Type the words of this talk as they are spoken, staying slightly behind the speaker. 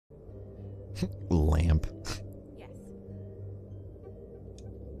Lamp. Yes.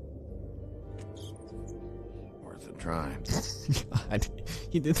 Worth a try. God,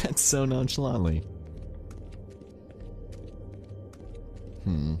 he did that so nonchalantly.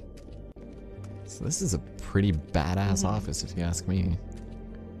 So this is a pretty badass office, if you ask me.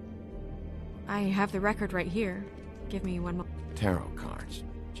 I have the record right here. Give me one more. Tarot cards.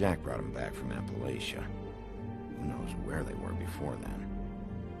 Jack brought them back from Appalachia. Who knows where they were before then?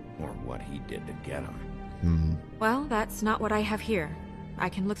 Or what he did to get them. Well, that's not what I have here. I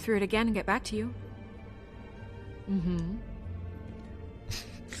can look through it again and get back to you.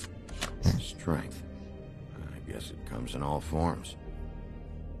 Strength. I guess it comes in all forms.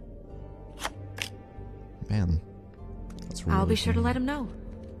 Man, that's really I'll be sure to cool. let him know.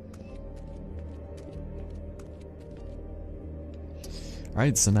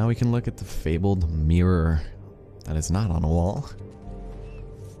 Alright, so now we can look at the fabled mirror that is not on a wall.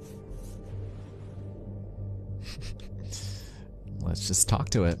 Let's just talk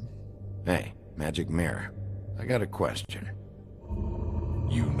to it. Hey, magic mirror. I got a question.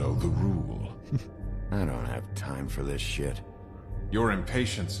 You know the rule. I don't have time for this shit. Your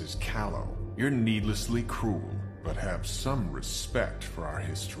impatience is callow. You're needlessly cruel, but have some respect for our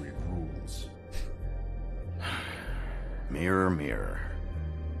history and rules. Mirror, mirror.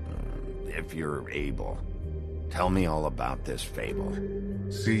 If you're able, tell me all about this fable.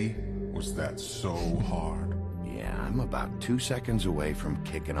 See? Was that so hard? Yeah, I'm about 2 seconds away from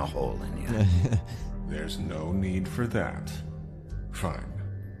kicking a hole in you. There's no need for that. Fine.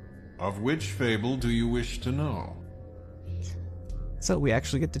 Of which fable do you wish to know? So we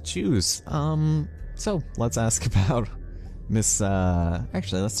actually get to choose. So let's ask about Miss,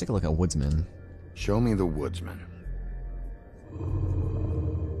 actually, let's take a look at Woodsman. Show me the woodsman.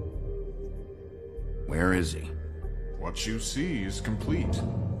 Where is he? What you see is complete.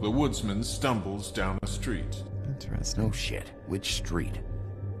 The woodsman stumbles down a street. Interesting. No shit. Which street?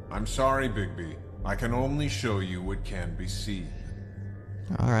 I'm sorry, Bigby. I can only show you what can be seen.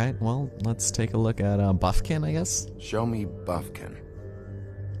 Alright, well, let's take a look at Buffkin, I guess. Show me Buffkin.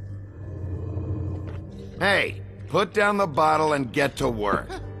 Hey, put down the bottle and get to work.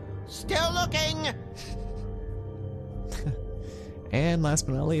 Still looking! And last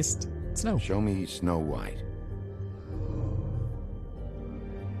but not least, Snow. Show me Snow White.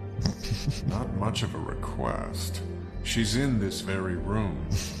 Not much of a request. She's in this very room.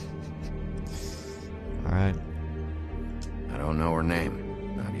 Alright. I don't know her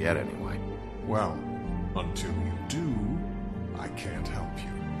name. Not yet, anyway. Well, until you do, I can't help you.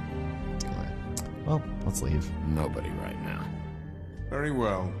 Alright. Well, let's leave. Nobody right now. Very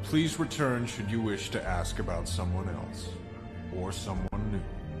well. Please return should you wish to ask about someone else. Or someone new.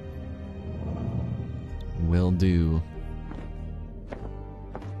 Will do.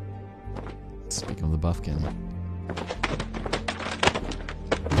 Speaking of the Buffkin.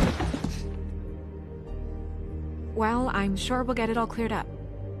 Well, I'm sure we'll get it all cleared up.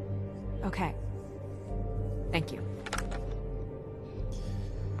 Okay. Thank you.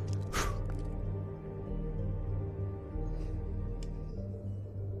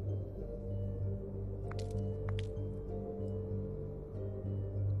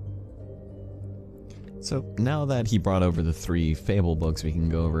 So now that he brought over the 3 Fable books, we can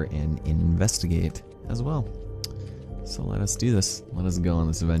go over and investigate as well. So let us do this. Let us go on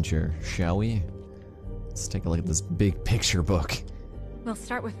this adventure, shall we? Let's take a look at this big picture book. We'll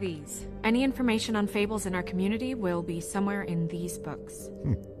start with these. Any information on fables in our community will be somewhere in these books.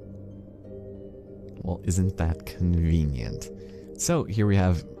 Well, isn't that convenient? So here we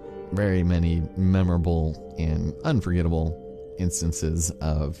have very many memorable and unforgettable instances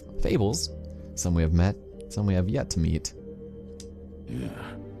of fables. Some we have met, some we have yet to meet. Yeah,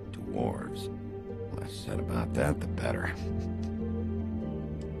 dwarves. Less said about that, the better.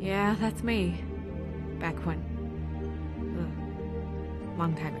 Yeah, that's me. Back when. Ugh.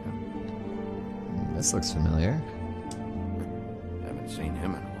 Long time ago. This looks familiar. Haven't seen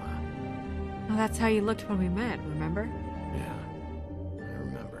him in a while. Well, that's how you looked when we met, remember? Yeah, I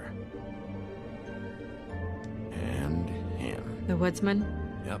remember. And him. The woodsman?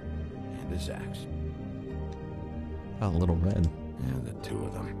 Yep, and his axe. Oh, a little red. Yeah, the 2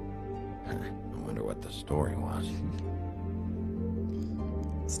 of them. I wonder what the story was.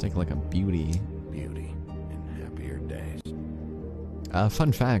 Let's take a look at Beauty. Beauty in happier days.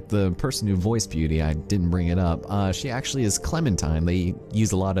 Fun fact, the person who voiced Beauty, I didn't bring it up, she actually is Clementine. They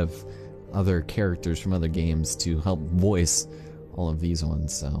use a lot of other characters from other games to help voice all of these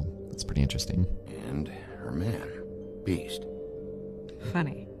ones, so that's pretty interesting. And her man, Beast.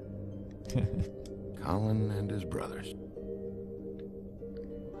 Funny. Colin and his brothers.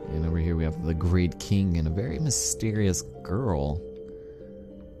 And over here we have the the Great King and a very mysterious girl.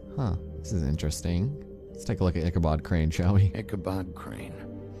 Huh, this is interesting. Let's take a look at Ichabod Crane, shall we? Ichabod Crane.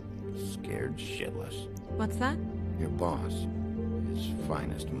 Scared shitless. What's that? Your boss. His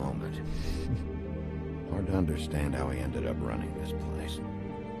finest moment. Hard to understand how he ended up running this place.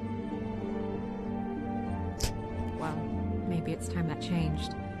 Well, maybe it's time that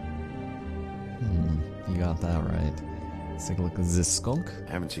changed. You got that right. Let's take a look at this skunk.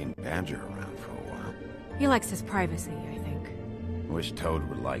 Haven't seen Badger around for a while. He likes his privacy, I think. Wish Toad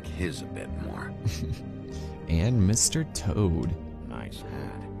would like his a bit more. And Mr. Toad. Nice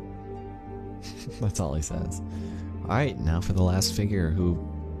hat. That's all he says. Alright, now for the last figure who,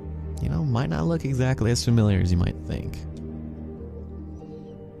 you know, might not look exactly as familiar as you might think.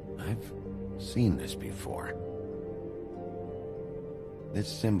 I've seen this before. This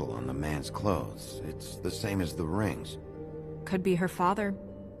symbol on the man's clothes, it's the same as the rings. Could be her father,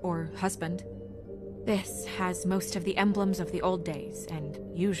 or husband. This has most of the emblems of the old days, and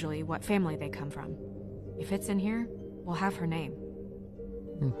usually what family they come from. If it's in here, we'll have her name.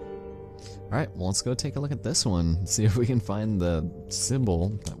 Alright, well, let's go take a look at this one. See if we can find the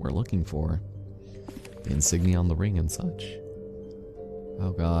symbol that we're looking for. The insignia on the ring and such.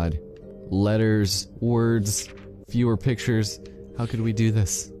 Oh god. Letters, words, fewer pictures. How could we do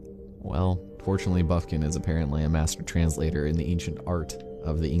this? Well, fortunately Buffkin is apparently a master translator in the ancient art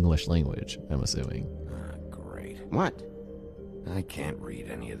of the English language, I'm assuming. Ah, great. What? I can't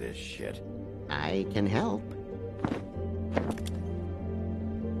read any of this shit. I can help.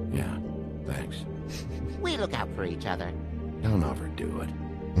 Yeah, thanks. We look out for each other. Don't overdo it.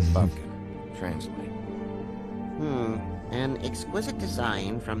 Buffkin, translate. An exquisite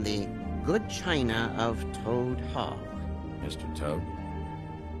design from the good china of Toad Hall. Mr. Toad?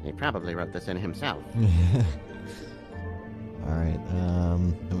 He probably wrote this in himself. Alright,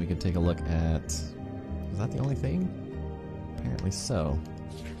 then we could take a look at... Is that the only thing? Apparently so.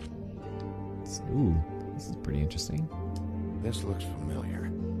 Ooh, this is pretty interesting. This looks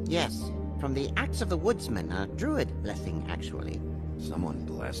familiar. Yes, from the Acts of the Woodsman, a druid blessing, actually. Someone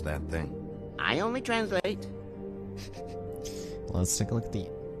bless that thing. I only translate. Well, let's take a look at the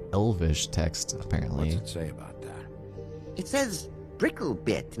Elvish text, apparently. What's it say about that? It says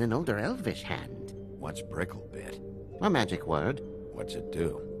Bricklebit in an older Elvish hand. What's Bricklebit? A magic word. What's it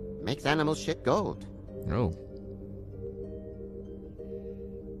do? Makes animals shit gold. Oh.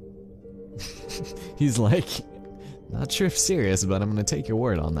 He's like, not sure if serious, but I'm gonna take your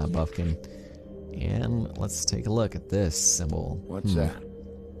word on that, Buffkin. And let's take a look at this symbol. What's that?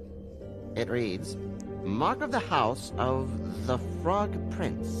 It reads, Mark of the House of the Frog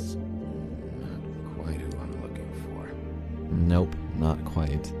Prince. Not quite who I'm looking for. Nope, not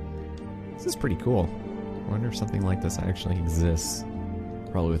quite. This is pretty cool. I wonder if something like this actually exists.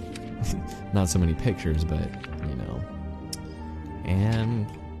 Probably with not so many pictures, but, you know. And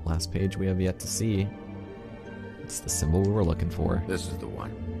last page we have yet to see. It's the symbol we were looking for. This is the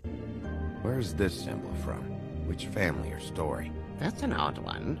one. Where's this symbol from? Which family or story? That's an odd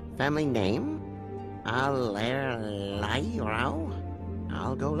one. Family name? Allerleirauh?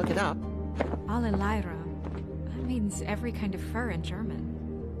 I'll go look it up. Allerleirauh. That means every kind of fur in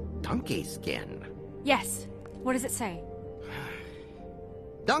German. Donkey skin. Yes. What does it say?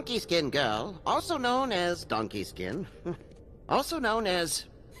 Donkey skin girl, also known as donkey skin, also known as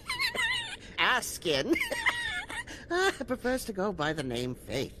ass skin, prefers to go by the name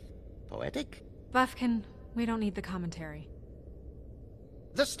Faith. Poetic? Buffkin, we don't need the commentary.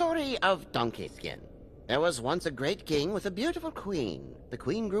 The story of Donkey Skin. There was once a great king with a beautiful queen. The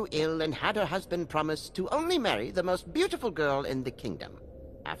queen grew ill and had her husband promise to only marry the most beautiful girl in the kingdom.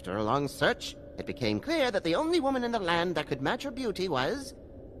 After a long search, it became clear that the only woman in the land that could match her beauty was...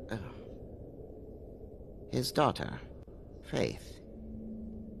 his daughter, Faith.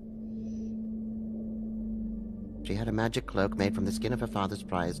 She had a magic cloak made from the skin of her father's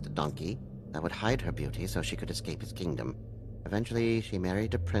prized donkey that would hide her beauty so she could escape his kingdom. Eventually, she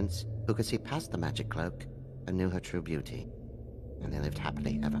married a prince who could see past the magic cloak and knew her true beauty. And they lived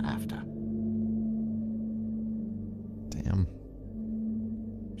happily ever after. Damn.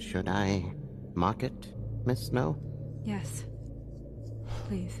 Should I mark it, Miss Snow? Yes.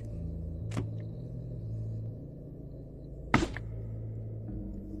 Please.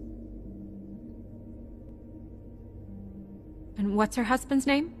 And what's her husband's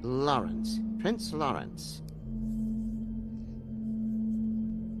name? Lawrence. Prince Lawrence.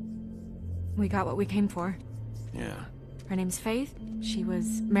 We got what we came for. Yeah. Her name's Faith. She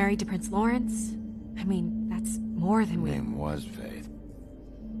was married to Prince Lawrence. I mean, that's more than we... Name was Faith.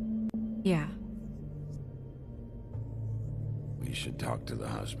 Yeah. We should talk to the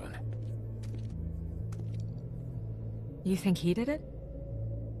husband. You think he did it?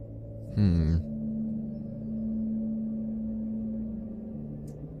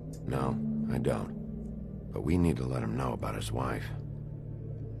 No, I don't. But we need to let him know about his wife.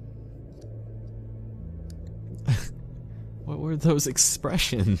 What were those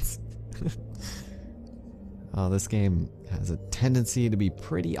expressions? Oh, this game has a tendency to be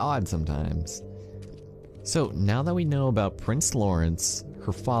pretty odd sometimes. So, now that we know about Prince Lawrence,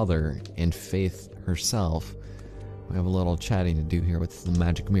 her father, and Faith herself, we have a little chatting to do here with the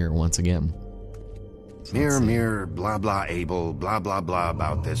magic mirror once again. So Mirror, mirror, blah blah able, blah blah blah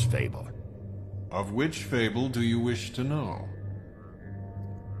about this fable. Of which fable do you wish to know?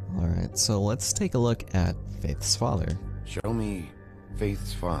 Alright, so let's take a look at Faith's father. Show me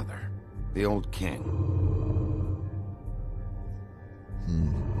Faith's father, the old king.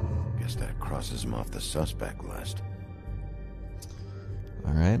 Guess that crosses him off the suspect list.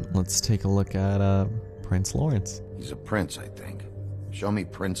 Alright, let's take a look at Prince Lawrence. He's a prince, I think. Show me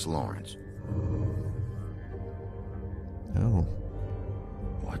Prince Lawrence. Oh.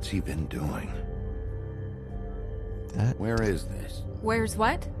 What's he been doing? That... Where is this? Where's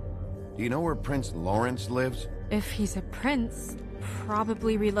what? Do you know where Prince Lawrence lives? If he's a prince,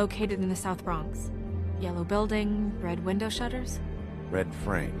 probably relocated in the South Bronx. Yellow building, red window shutters. Red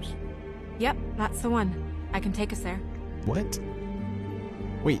frames. Yep, that's the one. I can take us there. What?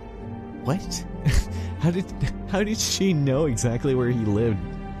 Wait, what? How did she know exactly where he lived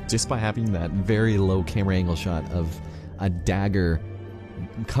just by having that very low camera angle shot of a dagger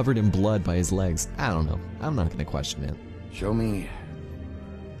covered in blood by his legs? I don't know. I'm not gonna question it. Show me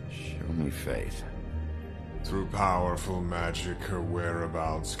Faith. Through powerful magic, her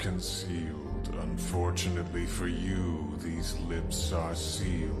whereabouts concealed. Unfortunately for you, these lips are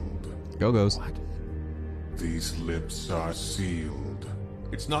sealed. Go-goes. What? These lips are sealed.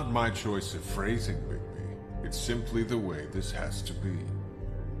 It's not my choice of phrasing, Bigby. It's simply the way this has to be.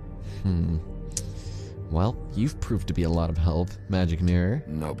 Well, you've proved to be a lot of help, Magic Mirror.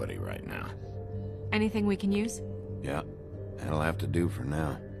 Nobody right now. Anything we can use? Yeah, that'll have to do for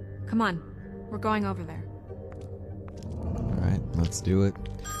now. Come on. We're going over there. Alright, let's do it.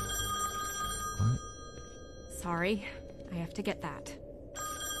 What? Sorry. I have to get that.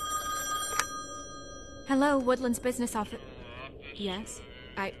 Hello, Woodland's business office. Yes?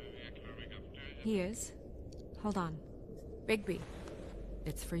 He is. Hold on. Bigby.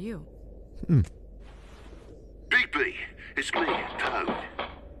 It's for you. Bigby, it's me, Toad.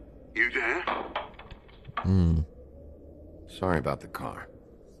 You there? Sorry about the car.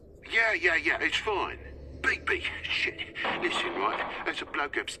 Yeah, it's fine. Bigby, shit. Listen, right, there's a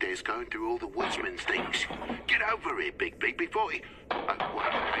bloke upstairs going through all the woodsman's things. Get over here, Bigby, before he... Oh,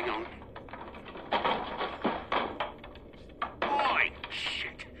 wait, hang on. Oi,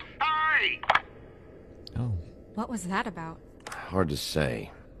 shit. Hey! Oh. What was that about? Hard to say.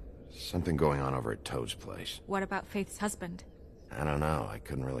 Something going on over at Toad's place. What about Faith's husband? I don't know, I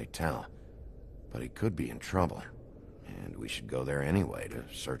couldn't really tell. But he could be in trouble. And we should go there anyway to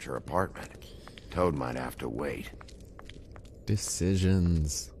search her apartment. Toad might have to wait.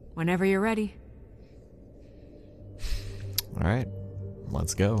 Decisions. Whenever you're ready. Alright,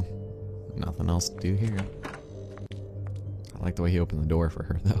 let's go. Nothing else to do here. I like the way he opened the door for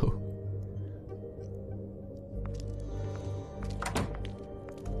her, though.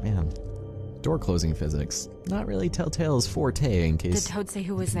 Man, door closing physics. Not really Telltale's forte, in case... Did Toad say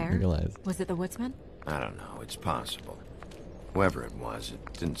who was there? Realize. Was it the woodsman? I don't know, it's possible. Whoever it was,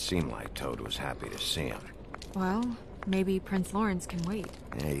 it didn't seem like Toad was happy to see him. Well, maybe Prince Lawrence can wait.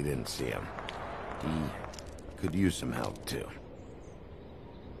 Yeah, he didn't see him. He could use some help, too.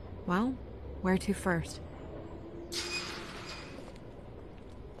 Well, where to first?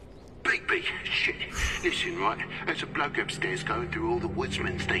 Bigby, shit. Listen, right, there's a bloke upstairs going through all the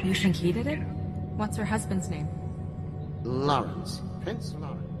woodsman's things. You think he did it? What's her husband's name? Lawrence. Prince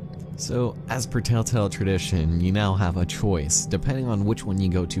Lawrence. So, as per Telltale tradition, you now have a choice. Depending on which one you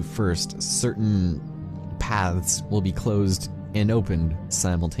go to first, certain paths will be closed and opened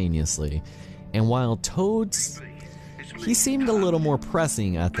simultaneously. And while Toad's... he seemed a little more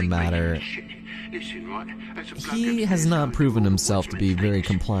pressing at the matter. He has not proven himself to be very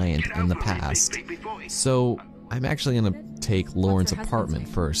compliant in the past. So, I'm actually going to take Lawrence's apartment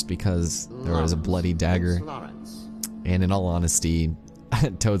first because there was a bloody dagger. And in all honesty,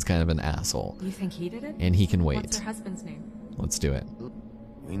 Toad's kind of an asshole. You think he did it? And he can wait. What's her husband's name? Let's do it.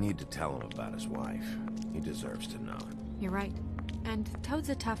 We need to tell him about his wife. He deserves to know. You're right. And Toad's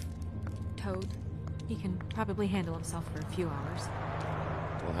a tough... Toad. He can probably handle himself for a few hours.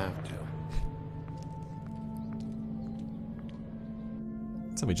 We'll have to.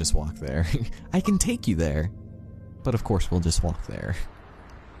 So we just walk there. I can take you there. But of course, we'll just walk there.